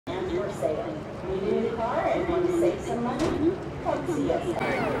saving. You need a car and want to save some money? Come see us.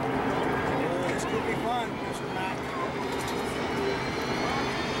 This could be fun, Mr. Mack.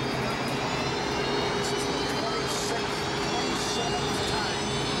 This is the 27th time.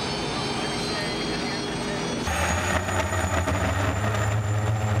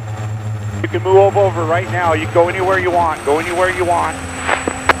 You can move over right now. You can go anywhere you want. Go anywhere you want.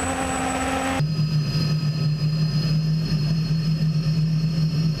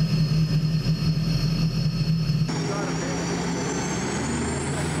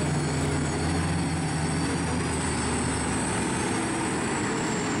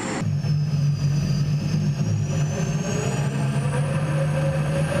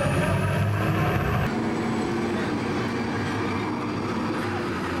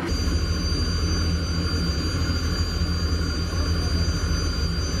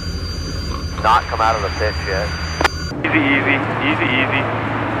 Not come out of the pit yet. Easy.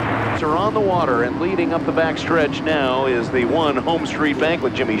 Are on the water, and leading up the backstretch now is the 1 Home Street Bank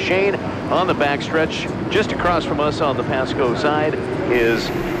with Jimmy Shane. On the backstretch, just across from us on the Pasco side, is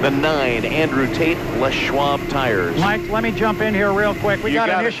the 9 Andrew Tate Les Schwab tires. Mike, let me jump in here real quick. We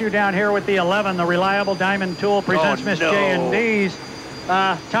got an issue down here with the 11. The Reliable Diamond Tool presents Miss J&D's.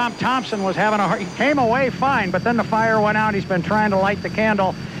 Tom Thompson was having he came away fine, but then the fire went out. He's been trying to light the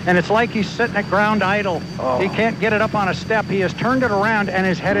candle, and it's like he's sitting at ground idle. He can't get it up on a step. He has turned it around and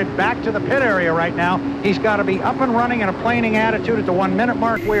is headed back to the pit area right now. He's got to be up and running in a planing attitude at the 1 minute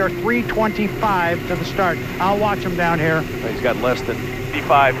mark. We are 3:25 to the start. I'll watch him down here. He's got less than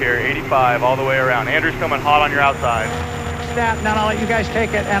 85 here, 85 all the way around. Andrew's coming hot on your outside. Stat, and then I'll let you guys take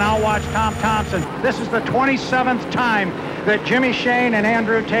it, and I'll watch Tom Thompson. This is the 27th time that Jimmy Shane and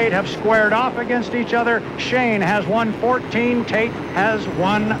Andrew Tate have squared off against each other. Shane has won 14, Tate has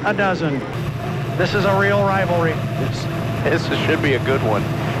won a dozen. This is a real rivalry. This should be a good one.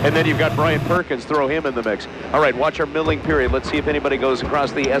 And then you've got Brian Perkins, throw him in the mix. All right, watch our milling period. Let's see if anybody goes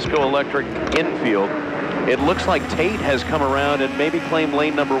across the ESCO Electric infield. It looks like Tate has come around and maybe claimed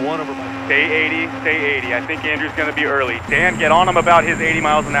lane number 1 over. Stay 80, stay 80. I think Andrew's going to be early. Dan, get on him about his 80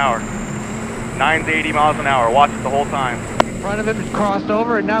 miles an hour. 9's 80 miles an hour. Watch it the whole time. In front of him is crossed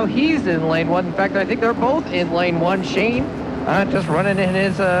over, and now he's in lane 1. In fact, I think they're both in lane 1. Shane just running in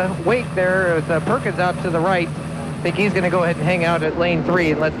his wake there with Perkins out to the right. I think he's going to go ahead and hang out at lane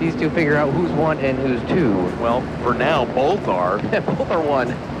 3 and let these two figure out who's 1 and who's 2. Well, for now, both are. Both are 1.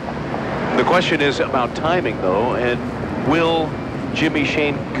 The question is about timing, though, and will Jimmy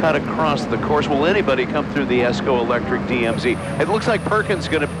Shane cut across the course? Will anybody come through the ESCO Electric DMZ? It looks like Perkins is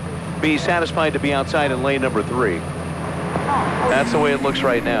going to be satisfied to be outside in lane number 3. That's the way it looks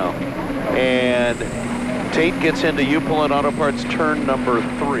right now. And Tate gets into U-Pull Auto Parts turn number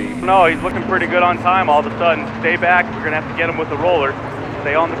 3. No, he's looking pretty good on time all of a sudden. Stay back. We're going to have to get him with the roller.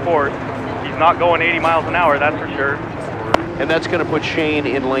 Stay on the course. He's not going 80 miles an hour, that's for sure. And that's going to put Shane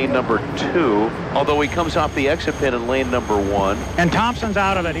in lane number 2, although he comes off the exit pin in lane number 1. And Thompson's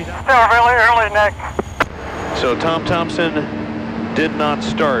out of it. He's out. Still really early, Nick. So Tom Thompson did not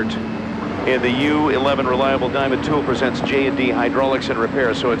start in the U11 Reliable Diamond Tool presents J&D Hydraulics and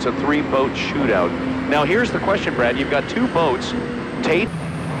Repair, so it's a 3-boat shootout. Now here's the question, Brad. You've got 2 boats, Tate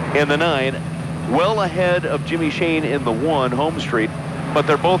in the 9, well ahead of Jimmy Shane in the 1, Home Street, but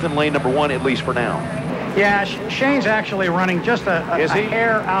they're both in lane number 1, at least for now. Yeah, Shane's actually running just a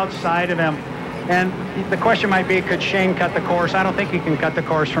hair outside of him. And the question might be, could Shane cut the course? I don't think he can cut the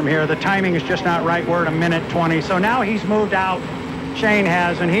course from here. The timing is just not right. We're at 1:20. So now he's moved out. Shane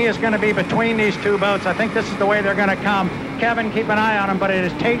has, and he is going to be between these 2 boats. I think this is the way they're going to come. Kevin, keep an eye on him, but it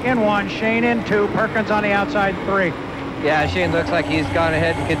is Tate in 1, Shane in 2, Perkins on the outside 3. Yeah, Shane looks like he's gone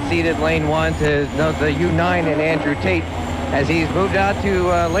ahead and conceded lane 1 to the U9 and Andrew Tate as he's moved out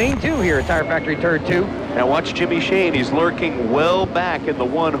to lane 2 here at Tire Factory turn 2. Now watch Jimmy Shane. He's lurking well back in the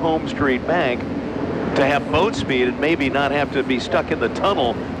 1 Home Street Bank to have boat speed and maybe not have to be stuck in the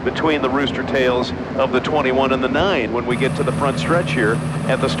tunnel between the rooster tails of the 21 and the 9 when we get to the front stretch here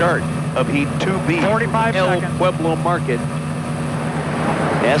at the start of Heat 2B. 45 El seconds. Pueblo Market.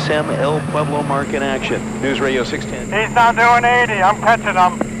 SM El Pueblo Market action. News Radio 610. He's now doing 80. I'm catching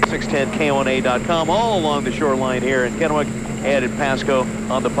him. 610KONA.com all along the shoreline here in Kennewick and in Pasco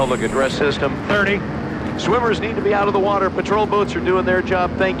on the public address system. 30. Swimmers need to be out of the water. Patrol boats are doing their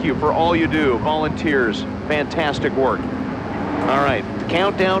job. Thank you for all you do. Volunteers, fantastic work. All right, the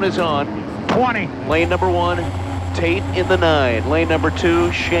countdown is on. 20. Lane number 1, Tate in the 9. Lane number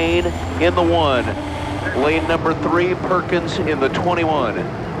 2, Shane in the 1. Lane number 3, Perkins in the 21.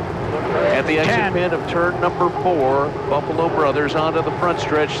 At the exit pin of turn number 4, Buffalo Brothers onto the front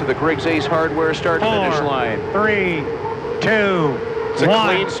stretch to the Griggs Ace Hardware start-finish line. 3, 2, It's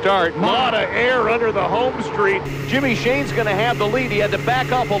a clean start. A lot of air under the home street. Jimmy Shane's going to have the lead. He had to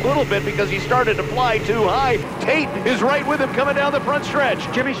back up a little bit because he started to fly too high. Tate is right with him coming down the front stretch.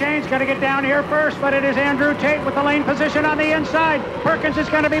 Jimmy Shane's going to get down here first, but it is Andrew Tate with the lane position on the inside. Perkins is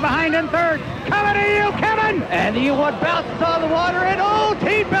going to be behind in third. Coming to you, Kevin! And the U1 bounces on the water, and oh,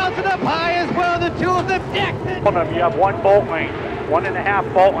 Tate bouncing up high as well. The two of them decked it. You have 1 bolt length,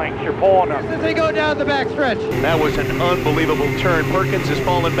 1.5 bolt lengths. You're pulling them. As they go down the backstretch. That was an unbelievable turn. Perkins has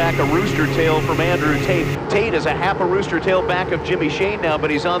fallen back a rooster tail from Andrew Tate. Tate is a half a rooster tail back of Jimmy Shane now,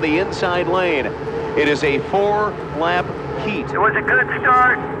 but he's on the inside lane. It is a 4-lap heat. It was a good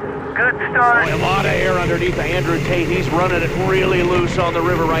start. Good start. Boy, a lot of air underneath Andrew Tate. He's running it really loose on the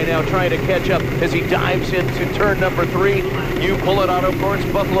river right now, trying to catch up as he dives into turn number 3. You pull it out, of course.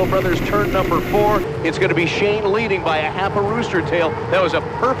 Buffalo Brothers turn number 4. It's going to be Shane leading by a half a rooster tail. That was a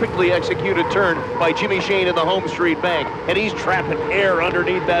perfectly executed turn by Jimmy Shane in the home street bank. And he's trapping air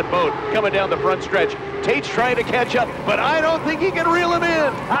underneath that boat coming down the front stretch. Tate's trying to catch up, but I don't think he can reel him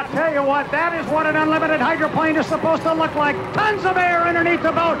in. I'll tell you what, that is what an unlimited hydroplane is supposed to look like. Tons of air underneath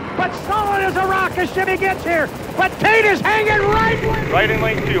the boat, but solid as a rock as Jimmy gets here. But Tate is hanging right in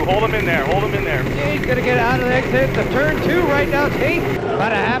lane 2. Hold him in there. Hold him in there. Tate's going to get out of the exit to turn 2 right now. Tate,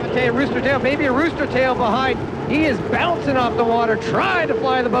 about a half a tail, rooster tail, maybe a rooster tail behind. He is bouncing off the water, trying to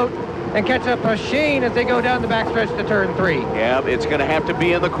fly the boat and catch up Shane as they go down the backstretch to turn 3. Yeah, it's going to have to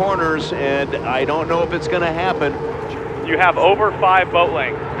be in the corners, and I don't know if it's going to happen. You have over 5 boat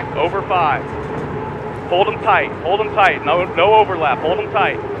lengths. Over 5. Hold them tight. Hold them tight. No overlap. Hold them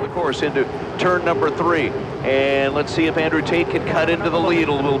tight. The course into turn number 3. And let's see if Andrew Tate can cut into the lead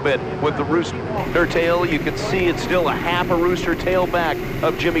a little bit with the rooster tail. You can see it's still a half a rooster tail back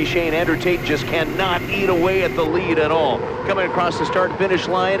of Jimmy Shane. Andrew Tate just cannot eat away at the lead at all. Coming across the start-finish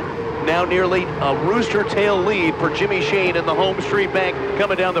line, now nearly a rooster tail lead for Jimmy Shane in the home street bank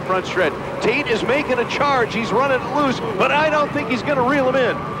coming down the front stretch. Tate is making a charge. He's running loose, but I don't think he's going to reel him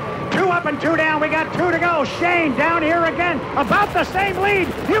in. 2 up and 2 down. We got 2 to go. Shane down here again. About the same lead.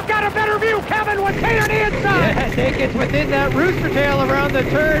 You've got a better view, Kevin, with Tate on the inside. Yeah, Tate gets within that rooster tail around the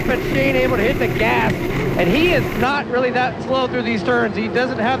turn, but Shane able to hit the gas. And he is not really that slow through these turns. He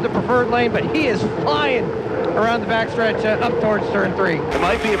doesn't have the preferred lane, but he is flying around the backstretch up towards turn 3. It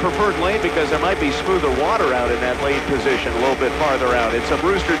might be a preferred lane because there might be smoother water out in that lane position a little bit farther out. It's a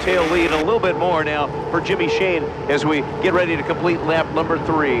rooster tail lead, and a little bit more now for Jimmy Shane as we get ready to complete lap number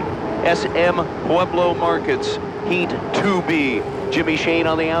 3. SM Pueblo Markets, Heat 2B. Jimmy Shane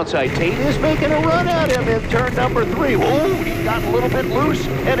on the outside. Tate is making a run at him in turn number 3. Oh, he got a little bit loose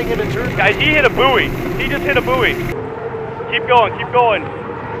heading into turn. Guys, he hit a buoy. He just hit a buoy. Keep going, keep going.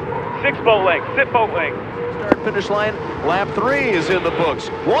 6 boat lengths, 6 boat lengths. Start-finish line, lap 3 is in the books.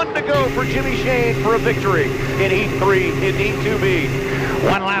 1 to go for Jimmy Shane for a victory in Heat 3 in Heat 2B.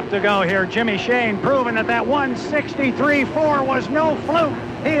 1 lap to go here. Jimmy Shane proving that 163.4 was no fluke.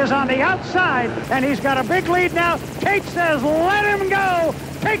 He is on the outside, and he's got a big lead now. Tate says, let him go.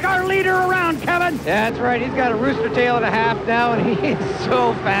 Take our leader around, Kevin. Yeah, that's right. He's got a rooster tail and a half now, and he is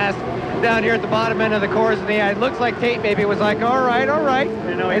so fast down here at the bottom end of the course. And it looks like Tate maybe was like, all right,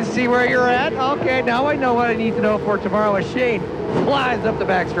 and see where you're at. Okay, now I know what I need to know for tomorrow as Shane flies up the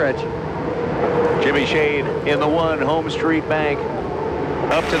backstretch. Jimmy Shane in the 1 home street bank.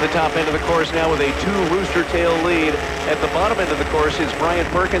 Up to the top end of the course now with a 2 rooster tail lead. At the bottom end of the course is Brian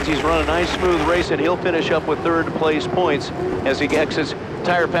Perkins. He's run a nice smooth race, and he'll finish up with 3rd place points as he exits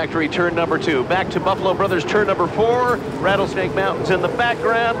Tire Factory turn number 2. Back to Buffalo Brothers turn number 4. Rattlesnake Mountains in the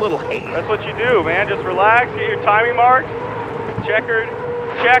background. Little haze. That's what you do, man. Just relax, get your timing marks. Checkered,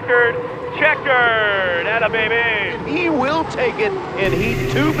 checkered, checkered. Atta baby. He will take it in Heat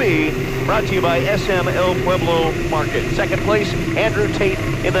 2B, brought to you by SM El Pueblo Market. 2nd place, Andrew Tate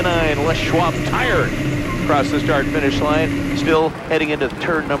in the 9. Les Schwab Tire across the start-finish line. Still heading into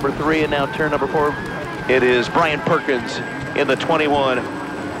turn number 3, and now turn number 4. It is Brian Perkins in the 21.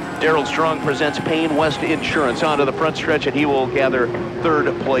 Darrell Strong presents Payne West Insurance onto the front stretch, and he will gather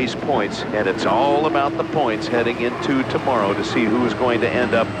 3rd place points. And it's all about the points heading into tomorrow to see who's going to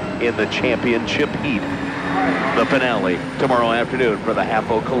end up in the championship heat. The finale tomorrow afternoon for the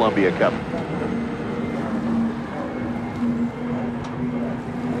HAPO Columbia Cup.